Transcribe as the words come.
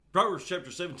Proverbs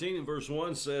chapter 17 and verse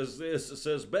 1 says this. It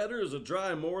says, better is a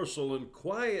dry morsel and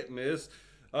quietness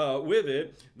with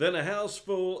it than a house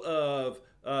full of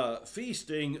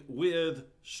feasting with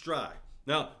strife.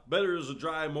 Now, better is a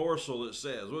dry morsel, it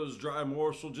says. What is dry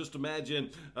morsel? Just imagine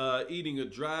eating a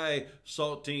dry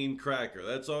saltine cracker.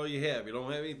 That's all you have. You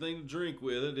don't have anything to drink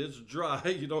with it. It's dry.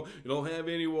 You don't have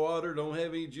any water, don't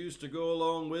have any juice to go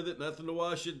along with it, nothing to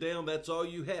wash it down. That's all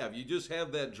you have. You just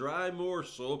have that dry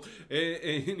morsel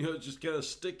and just kind of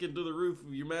sticking to the roof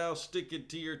of your mouth, sticking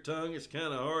to your tongue. It's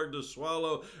kind of hard to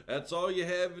swallow. That's all you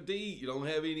have to eat. You don't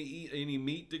have any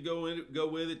meat to go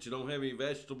with it. You don't have any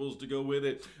vegetables to go with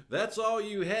it. That's all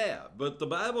you have. But the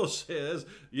Bible says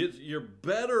you're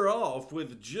better off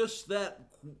with just that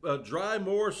dry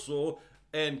morsel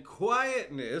and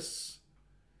quietness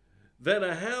than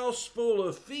a house full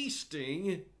of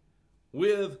feasting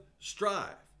with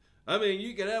strife. I mean,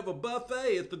 you can have a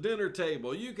buffet at the dinner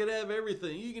table. You can have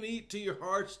everything. You can eat to your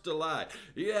heart's delight.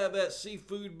 You have that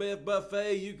seafood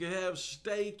buffet. You can have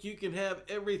steak. You can have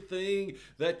everything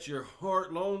that your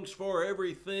heart longs for,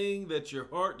 everything that your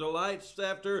heart delights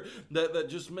after, that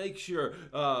just makes your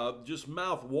just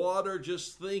mouth water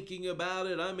just thinking about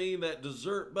it. I mean, that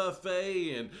dessert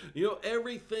buffet and,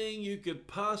 everything you could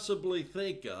possibly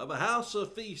think of. A house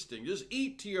of feasting. Just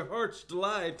eat to your heart's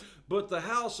delight, but the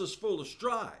house is full of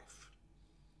strife.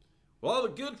 Well, all the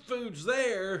good food's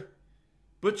there,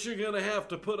 but you're going to have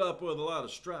to put up with a lot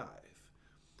of strife.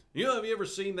 Have you ever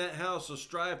seen that house of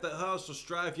strife? That house of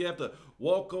strife, you have to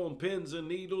walk on pins and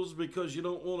needles because you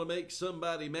don't want to make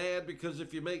somebody mad, because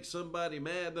if you make somebody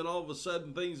mad, then all of a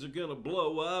sudden things are going to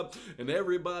blow up and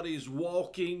everybody's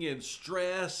walking in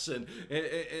stress and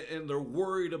they're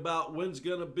worried about when's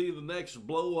going to be the next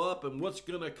blow up and what's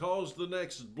going to cause the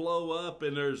next blow up,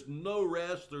 and there's no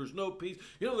rest, there's no peace.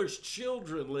 There's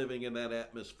children living in that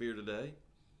atmosphere today.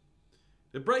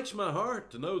 It breaks my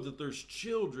heart to know that there's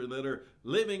children that are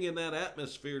living in that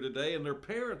atmosphere today and their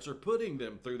parents are putting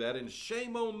them through that, and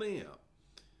shame on them.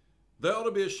 They ought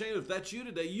to be ashamed. If that's you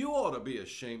today, you ought to be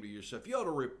ashamed of yourself. You ought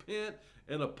to repent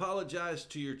and apologize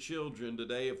to your children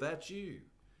today if that's you.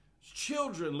 It's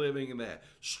children living in that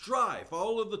strife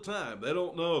all of the time. They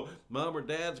don't know mom or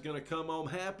dad's going to come home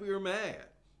happy or mad,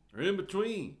 or in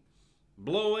between,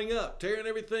 blowing up, tearing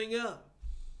everything up,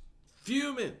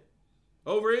 fuming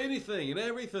over anything and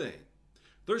everything.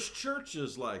 There's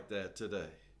churches like that today,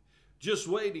 just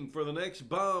waiting for the next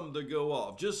bomb to go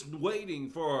off, just waiting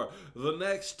for the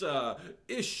next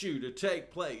issue to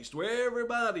take place, where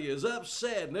everybody is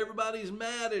upset and everybody's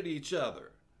mad at each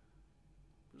other.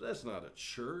 That's not a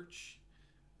church.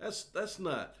 That's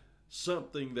not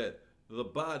something that the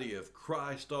body of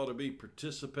Christ ought to be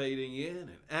participating in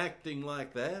and acting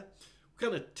like that.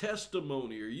 What kind of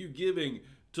testimony are you giving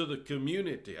to the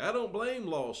community? I don't blame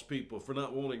lost people for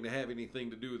not wanting to have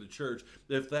anything to do with the church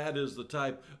if that is the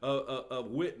type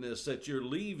of witness that you're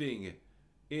leaving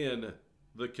in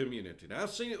the community. Now,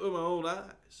 I've seen it with my own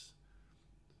eyes.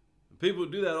 People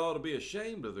who do that ought to be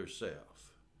ashamed of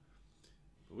themselves.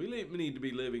 But we need to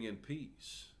be living in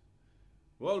peace.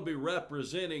 We ought to be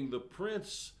representing the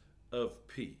Prince of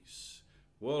Peace.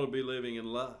 We ought to be living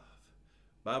in love.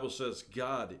 The Bible says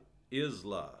God is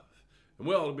love. And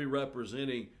we ought to be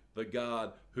representing the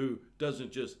God who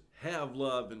doesn't just have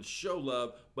love and show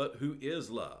love, but who is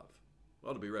love. We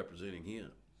ought to be representing him.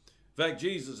 In fact,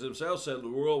 Jesus himself said, the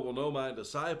world will know my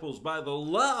disciples by the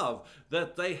love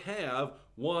that they have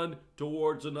one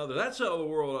towards another. That's how the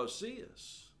world ought to see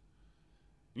us.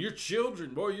 Your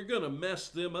children, boy, you're going to mess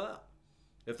them up.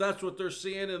 If that's what they're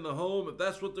seeing in the home, if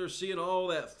that's what they're seeing, all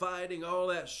that fighting, all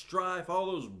that strife, all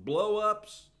those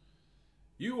blow-ups,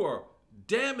 you are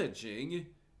damaging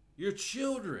your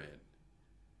children.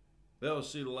 They ought to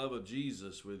see the love of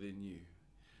Jesus within you.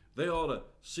 They ought to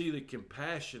see the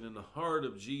compassion in the heart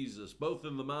of Jesus, both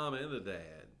in the mom and the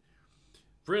dad.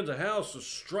 Friends, a house of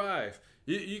strife,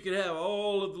 you can have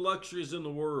all of the luxuries in the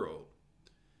world,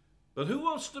 but who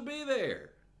wants to be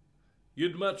there?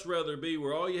 You'd much rather be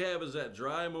where all you have is that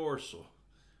dry morsel.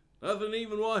 Nothing to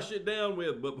even wash it down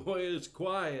with, but boy, it's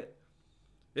quiet.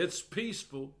 It's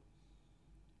peaceful.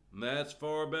 And that's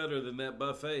far better than that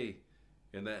buffet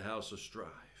in that house of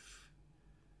strife.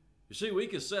 You see, we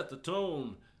can set the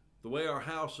tone the way our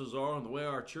houses are and the way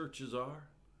our churches are.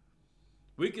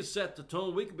 We can set the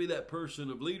tone. We can be that person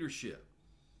of leadership.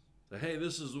 Say, hey,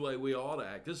 this is the way we ought to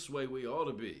act. This is the way we ought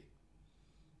to be.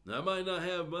 Now, I might not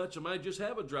have much. I might just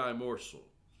have a dry morsel.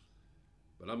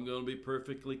 But I'm going to be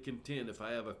perfectly content if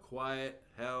I have a quiet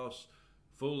house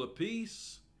full of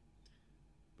peace,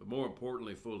 but more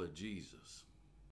importantly, full of Jesus.